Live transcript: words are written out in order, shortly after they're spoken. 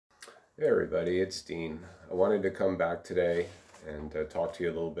Hey everybody, it's Dean. I wanted to come back today and talk to you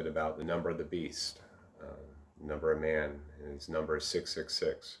a little bit about the number of the beast, number of man, and his number is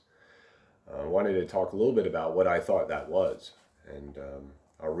 666. I wanted to talk a little bit about what I thought that was, and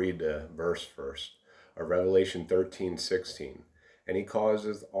I'll read the verse first. Revelation 13:16. And he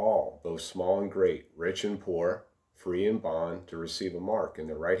causeth all, both small and great, rich and poor, free and bond, to receive a mark in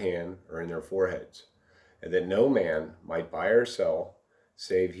their right hand or in their foreheads, and that no man might buy or sell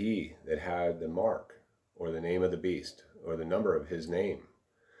save he that had the mark, or the name of the beast, or the number of his name.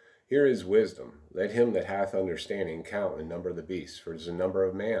 Here is wisdom. Let him that hath understanding count the number of the beast, for it is the number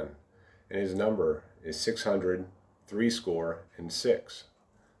of man, and his number is 600, threescore, and six.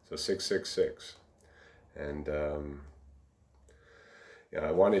 So 666. And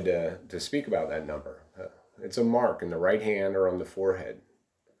I wanted to speak about that number. It's a mark in the right hand or on the forehead.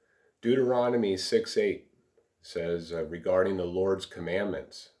 Deuteronomy 6:8 says regarding the Lord's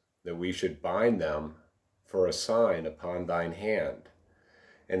commandments, that we should bind them for a sign upon thine hand,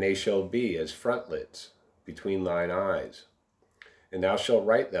 and they shall be as frontlets between thine eyes. And thou shalt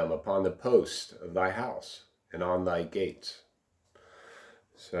write them upon the posts of thy house and on thy gates.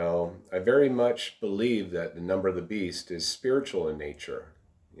 So I very much believe that the number of the beast is spiritual in nature.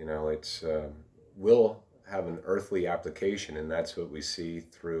 It's will have an earthly application, and that's what we see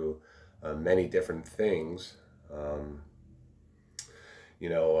through many different things.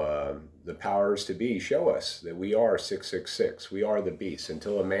 The powers to be show us that we are 666. We are the beast.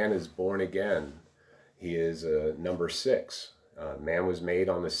 Until a man is born again, he is number 6. Man was made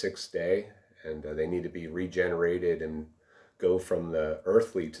on the 6th day, and they need to be regenerated and go from the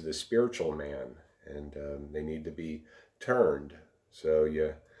earthly to the spiritual man, and they need to be turned. So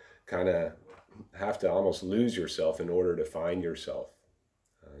you kind of have to almost lose yourself in order to find yourself.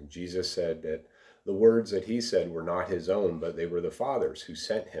 Jesus said that the words that he said were not his own, but they were the Father's who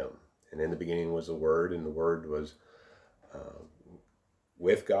sent him. And in the beginning was the Word, and the Word was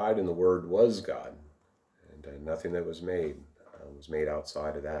with God, and the Word was God. And nothing that was made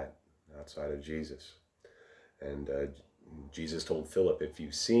outside of that, outside of Jesus. And Jesus told Philip, if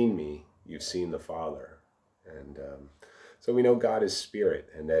you've seen me, you've seen the Father. And so we know God is spirit,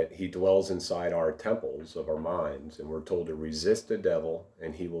 and that he dwells inside our temples of our minds, and we're told to resist the devil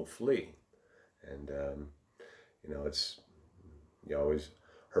and he will flee. And you always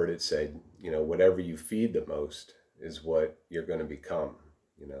heard it said, whatever you feed the most is what you're going to become.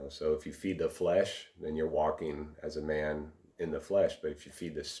 So if you feed the flesh, then you're walking as a man in the flesh. But if you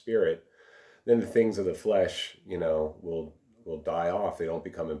feed the spirit, then the things of the flesh, will die off. They don't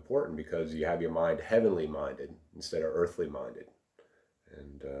become important because you have your mind heavenly minded instead of earthly minded.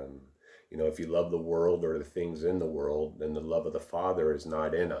 And if you love the world or the things in the world, then the love of the Father is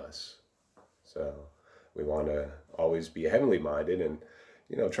not in us. So we want to always be heavenly minded and,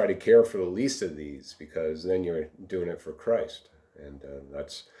 try to care for the least of these, because then you're doing it for Christ. And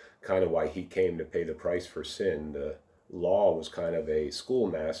that's kind of why he came, to pay the price for sin. The law was kind of a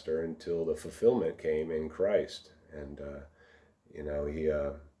schoolmaster until the fulfillment came in Christ. And, he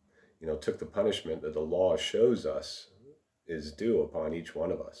took the punishment that the law shows us is due upon each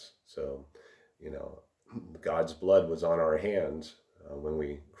one of us. So, God's blood was on our hands when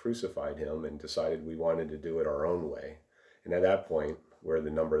we crucified him and decided we wanted to do it our own way. And at that point, we're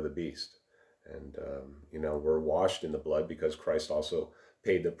the number of the beast. And, we're washed in the blood because Christ also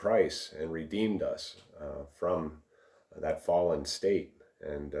paid the price and redeemed us from that fallen state.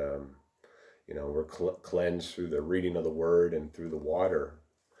 And, we're cleansed through the reading of the word and through the water.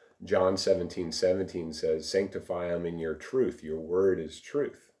 John 17:17 says, sanctify them in your truth. Your word is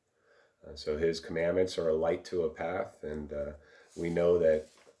truth. So his commandments are a light to a path, and we know that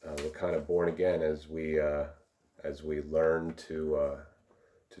we're kind of born again as we learn to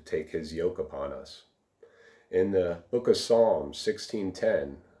take his yoke upon us. In the book of Psalms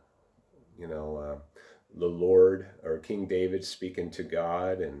 16:10, the Lord, or King David, speaking to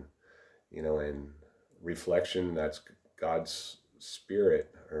God, and in reflection, that's God's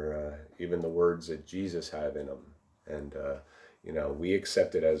spirit, or even the words that Jesus have in him. And we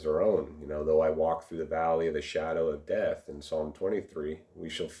accept it as our own. Though I walk through the valley of the shadow of death, in Psalm 23, we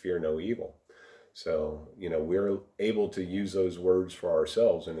shall fear no evil. So, we're able to use those words for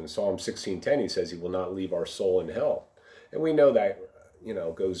ourselves. And in Psalm 16:10, he says he will not leave our soul in hell. And we know that,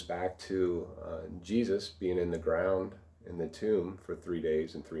 goes back to Jesus being in the ground, in the tomb, for 3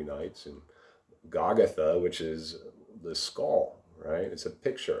 days and 3 nights. And Golgotha, which is the skull, right? It's a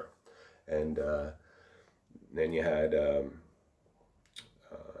picture. And then you had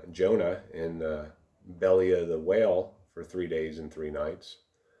Jonah in the belly of the whale for 3 days and 3 nights.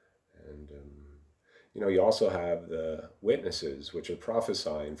 And you also have the witnesses, which are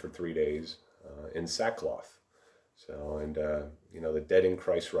prophesying for 3 days in sackcloth. So, and, the dead in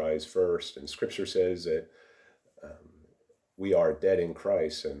Christ rise first. And Scripture says that we are dead in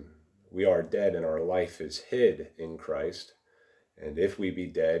Christ, and we are dead and our life is hid in Christ. And if we be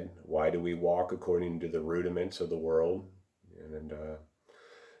dead, why do we walk according to the rudiments of the world? And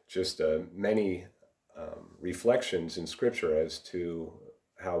just many reflections in Scripture as to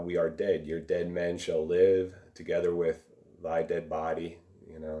how we are dead. Your dead men shall live together with thy dead body,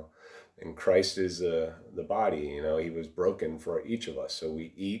 and Christ is the body. He was broken for each of us. So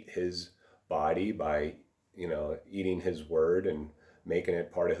we eat his body by, eating his word and making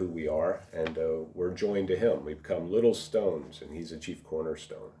it part of who we are. And we're joined to him. We become little stones, and he's a chief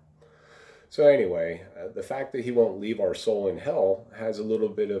cornerstone. So anyway, the fact that he won't leave our soul in hell has a little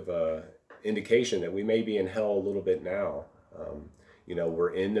bit of a indication that we may be in hell a little bit now.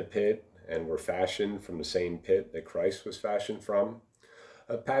 We're in the pit, and we're fashioned from the same pit that Christ was fashioned from.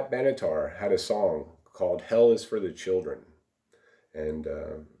 Pat Benatar had a song called "Hell is for the Children." And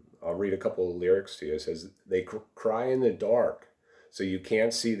I'll read a couple of lyrics to you. It says, "They cry in the dark, so you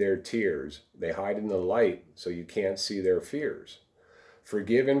can't see their tears. They hide in the light, so you can't see their fears.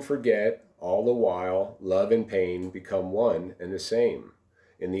 Forgive and forget, all the while, love and pain become one and the same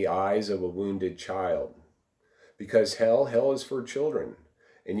in the eyes of a wounded child. Because hell is for children,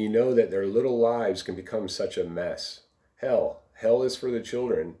 and you know that their little lives can become such a mess. Hell is for the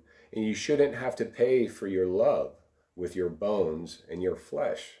children, and you shouldn't have to pay for your love with your bones and your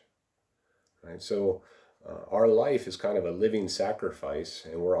flesh." Right? So our life is kind of a living sacrifice,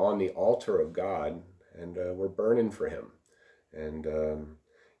 and we're on the altar of God, and we're burning for him. And,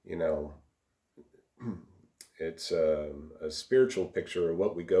 it's a spiritual picture of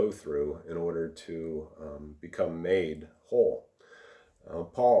what we go through in order to become made whole.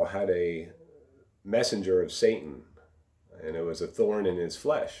 Paul had a messenger of Satan, and it was a thorn in his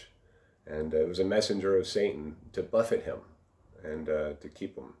flesh. And it was a messenger of Satan to buffet him and to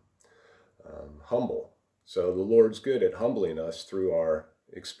keep him humble. So the Lord's good at humbling us through our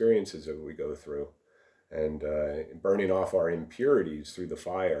experiences that we go through, and burning off our impurities through the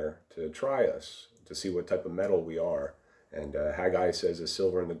fire to try us, to see what type of metal we are. And Haggai says the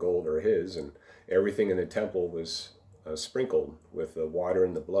silver and the gold are his, and everything in the temple was sprinkled with the water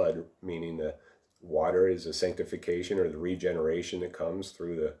and the blood, meaning the water is the sanctification or the regeneration that comes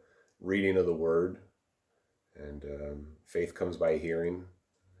through the reading of the word. And faith comes by hearing,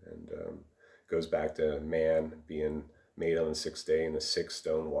 and goes back to man being made on the sixth day in the 6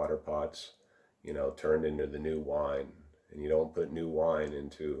 stone water pots, turned into the new wine. And you don't put new wine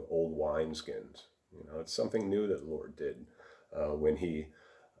into old wineskins. It's something new that the Lord did when he,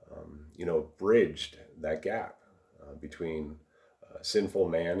 bridged that gap between sinful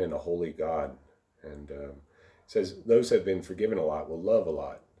man and a holy God. And it says those who have been forgiven a lot will love a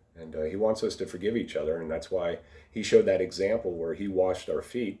lot. And he wants us to forgive each other. And that's why he showed that example where he washed our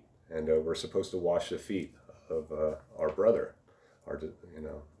feet, and we're supposed to wash the feet of our brother,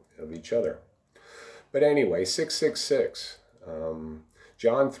 of each other. But anyway, 666.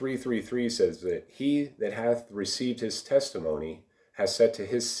 John 3:33 says that he that hath received his testimony has set to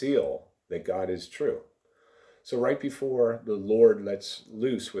his seal that God is true. So right before the Lord lets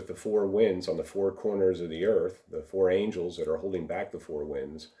loose with the 4 winds on the 4 corners of the earth, the 4 angels that are holding back the 4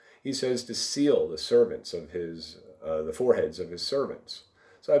 winds, he says to seal the servants of his, the foreheads of his servants.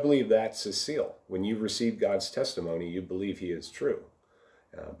 So I believe that's a seal. When you receive God's testimony, you believe he is true.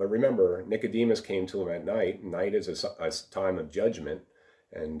 But remember, Nicodemus came to him at night. Night is a time of judgment.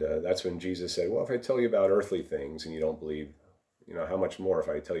 And that's when Jesus said, well, if I tell you about earthly things and you don't believe, how much more if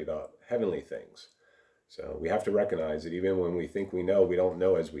I tell you about heavenly things? So we have to recognize that even when we think we know, we don't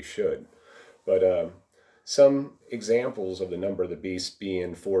know as we should. But some examples of the number of the beast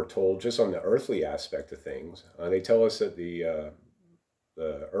being foretold just on the earthly aspect of things, they tell us that the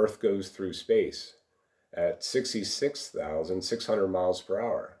earth goes through space at 66,600 miles per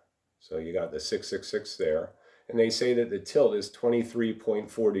hour. So you got the 666 there. And they say that the tilt is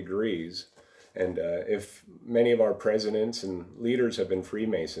 23.4 degrees. And if many of our presidents and leaders have been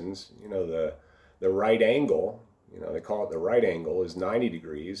Freemasons, the right angle, they call it the right angle, is 90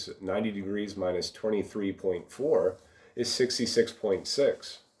 degrees. 90 degrees minus 23.4 is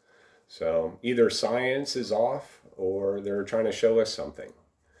 66.6. So either science is off or they're trying to show us something.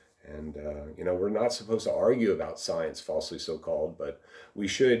 And, we're not supposed to argue about science, falsely so-called, but we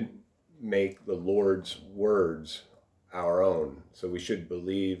should make the Lord's words our own. So we should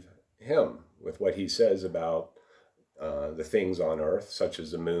believe him with what he says about the things on earth, such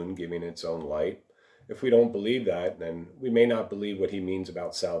as the moon giving its own light. If we don't believe that, then we may not believe what he means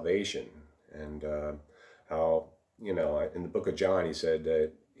about salvation. and how, you know, in the book of John, he said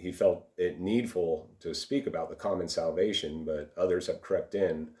that he felt it needful to speak about the common salvation, but others have crept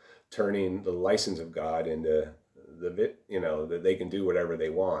in, turning the license of God into you know, that they can do whatever they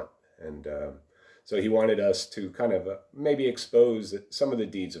want. And so he wanted us to kind of maybe expose some of the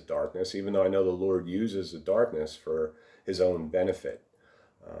deeds of darkness, even though I know the Lord uses the darkness for his own benefit.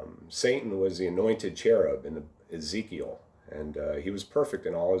 Satan was the anointed cherub in Ezekiel, and he was perfect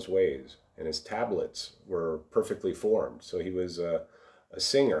in all his ways, and his tablets were perfectly formed. So he was a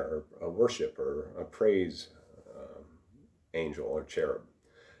singer, a worshiper, a praise angel or cherub.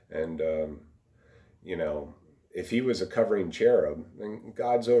 And, you know, if he was a covering cherub, then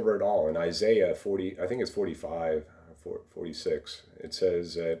God's over it all. In Isaiah 40, I think it's 45, 46, it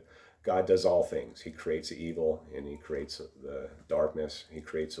says that God does all things. He creates the evil and he creates the darkness. He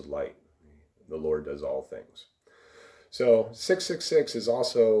creates the light. The Lord does all things. So 666 is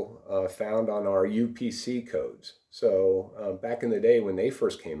also found on our UPC codes. So back in the day when they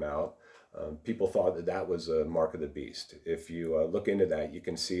first came out, people thought that that was a mark of the beast. If you look into that, you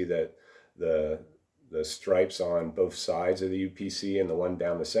can see that the stripes on both sides of the UPC and the one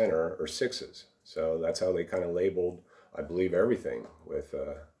down the center are sixes. So that's how they kind of labeled, I believe, everything with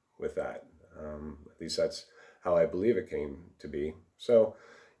that. At least that's how I believe it came to be. So,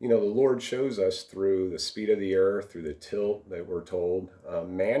 you know, the Lord shows us through the speed of the earth, through the tilt that we're told.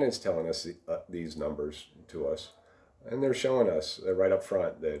 Man is telling us these numbers to us, and they're showing us right up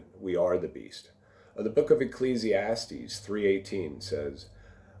front that we are the beast. The book of Ecclesiastes 3:18 says,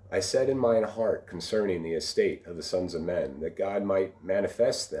 I said in mine heart concerning the estate of the sons of men, that God might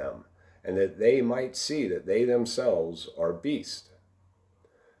manifest them, and that they might see that they themselves are beasts.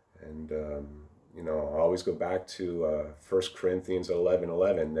 And, you know, I always go back to 1 Corinthians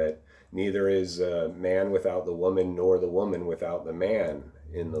 11:11, that neither is man without the woman, nor the woman without the man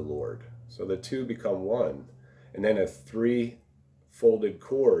in the Lord. So the two become one. And then a three-folded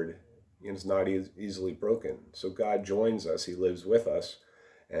cord is not easily broken. So God joins us. He lives with us.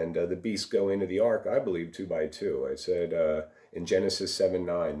 And the beasts go into the ark, I believe, 2 by 2. It said in Genesis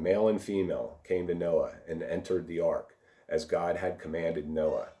 7:9, male and female came to Noah and entered the ark, as God had commanded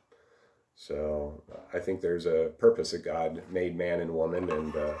Noah. So I think there's a purpose that God made man and woman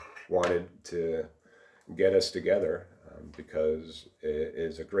and wanted to get us together because it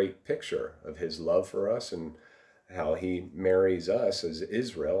is a great picture of his love for us and how he marries us as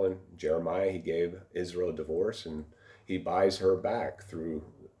Israel. In Jeremiah, he gave Israel a divorce, and he buys her back through,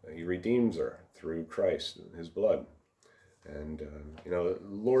 he redeems her through Christ, his blood. And, you know, the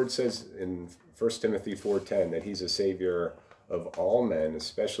Lord says in 1 Timothy 4:10 that he's a savior of all men,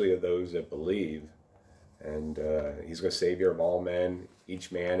 especially of those that believe. And he's a savior of all men,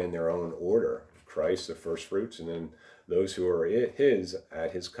 each man in their own order. Christ, the first fruits, and then those who are his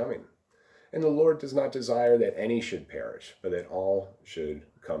at his coming. And the Lord does not desire that any should perish, but that all should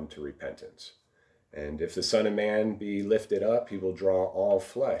come to repentance. And if the Son of Man be lifted up, he will draw all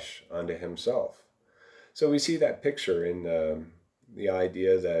flesh unto himself. So we see that picture in the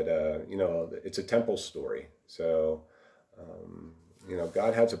idea that, you know, it's a temple story. So, you know,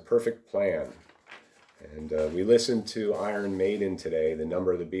 God has a perfect plan. And we listened to Iron Maiden today, The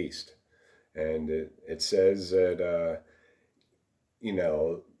Number of the Beast. And it says that, you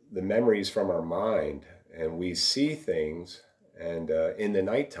know, the memories from our mind, and we see things, and in the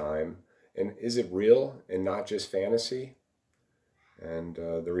nighttime, and is it real and not just fantasy? And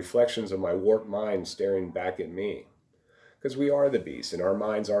the reflections of my warped mind staring back at me. Because we are the beast, and our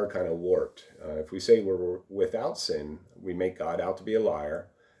minds are kind of warped. If we say we're without sin, we make God out to be a liar.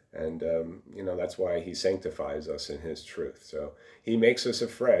 And, you know, that's why he sanctifies us in his truth. So he makes us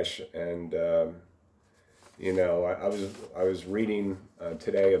afresh. And, you know, I was reading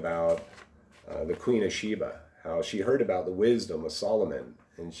today about the Queen of Sheba, how she heard about the wisdom of Solomon.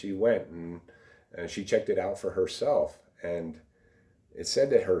 And she went and she checked it out for herself. And it said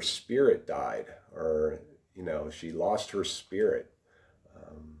that her spirit died, or, you know, she lost her spirit.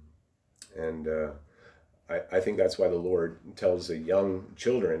 I think that's why the Lord tells the young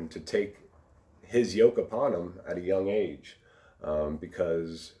children to take his yoke upon them at a young age,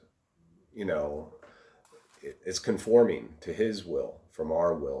 because, you know, it's conforming to his will from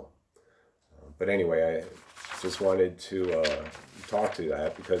our will. But anyway, I just wanted to talk to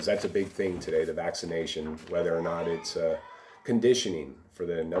that, because that's a big thing today, the vaccination, whether or not it's conditioning for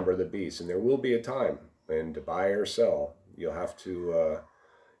the number of the beast. And there will be a time when, to buy or sell, you'll have to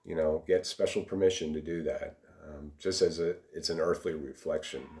you know, get special permission to do that. Just as it's an earthly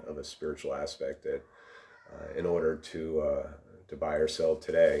reflection of a spiritual aspect, that in order to buy or sell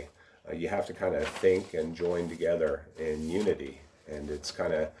today, you have to kind of think and join together in unity. And it's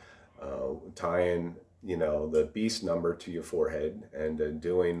kind of tying, the beast number to your forehead and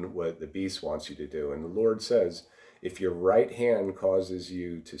doing what the beast wants you to do. And the Lord says, if your right hand causes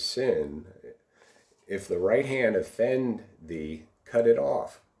you to sin, if the right hand offend thee, cut it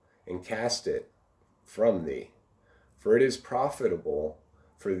off and cast it from thee. For it is profitable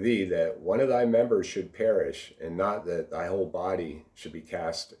for thee that one of thy members should perish, and not that thy whole body should be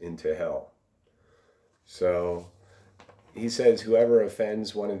cast into hell. So he says, whoever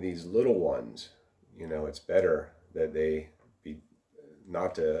offends one of these little ones, it's better that they be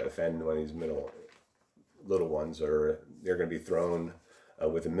not to offend one of these little ones, or they're going to be thrown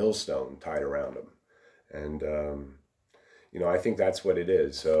with a millstone tied around them. And, I think that's what it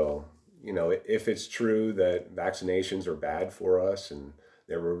is. So, if it's true that vaccinations are bad for us and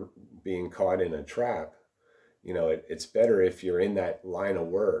they were being caught in a trap, it's better if you're in that line of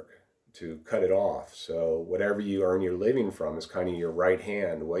work to cut it off. So whatever you earn your living from is kind of your right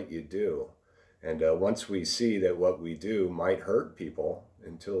hand, what you do. And once we see that what we do might hurt people,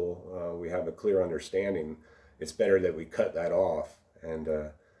 until we have a clear understanding, it's better that we cut that off. And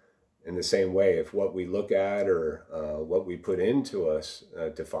in the same way, if what we look at or what we put into us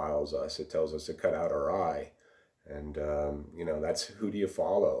defiles us, it tells us to cut out our eye. And, that's who do you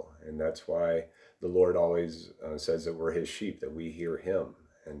follow? And that's why the Lord always says that we're his sheep, that we hear him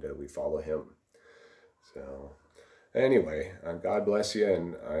and we follow him. So anyway, God bless you.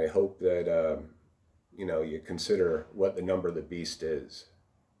 And I hope that, you consider what the number of the beast is.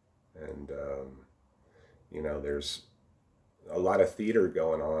 And, there's a lot of theater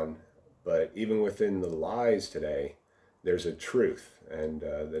going on, but even within the lies today, there's a truth, and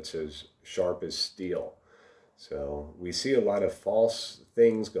that's as sharp as steel. So we see a lot of false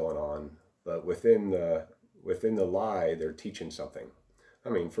things going on, but within the lie, they're teaching something. I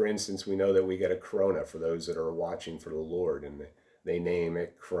mean, for instance, we know that we get a corona for those that are watching for the Lord, and they name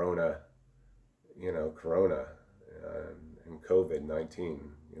it corona, corona, and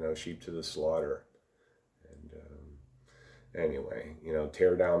COVID-19, sheep to the slaughter. And anyway,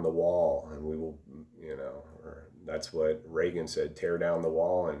 tear down the wall, and we will, or that's what Reagan said, tear down the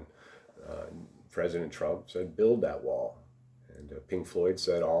wall, and President Trump said, build that wall. And Pink Floyd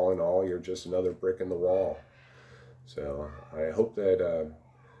said, all in all, you're just another brick in the wall. So I hope that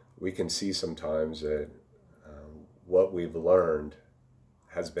we can see sometimes that what we've learned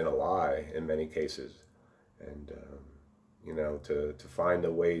has been a lie in many cases. And, to find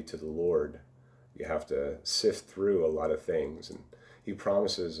the way to the Lord, you have to sift through a lot of things. And he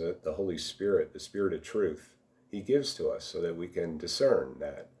promises that the Holy Spirit, the Spirit of truth, he gives to us so that we can discern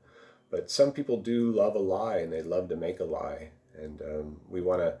that. But some people do love a lie, and they love to make a lie. And we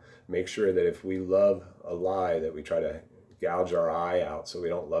want to make sure that if we love a lie, that we try to gouge our eye out so we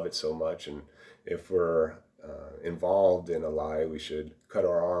don't love it so much. And if we're involved in a lie, we should cut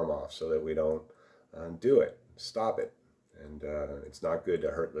our arm off so that we don't do it, stop it. And it's not good to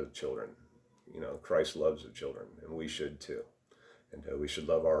hurt the children. Christ loves the children, and we should too. And we should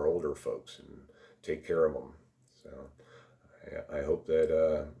love our older folks and take care of them. So I hope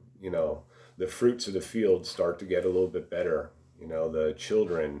that, the fruits of the field start to get a little bit better. The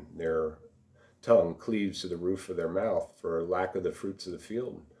children, their tongue cleaves to the roof of their mouth for lack of the fruits of the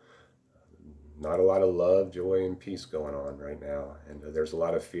field. Not a lot of love, joy, and peace going on right now. And there's a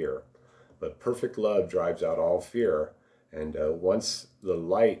lot of fear. But perfect love drives out all fear. And once the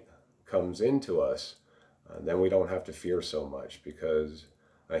light comes into us, then we don't have to fear so much, because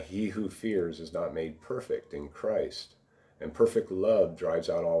he who fears is not made perfect in Christ. And perfect love drives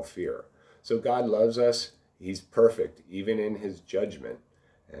out all fear. So God loves us. He's perfect, even in his judgment.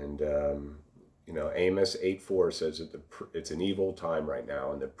 And, Amos 8:4 says that it's an evil time right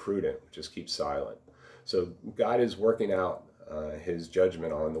now, and the prudent just keep silent. So God is working out his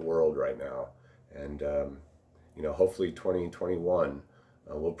judgment on the world right now. And, hopefully 2021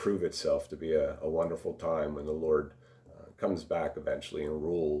 will prove itself to be a wonderful time when the Lord comes back eventually and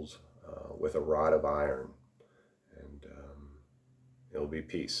rules with a rod of iron. And it'll be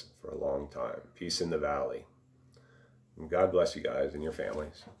peace for a long time. Peace in the valley. And God bless you guys and your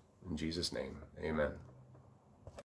families. In Jesus' name, amen.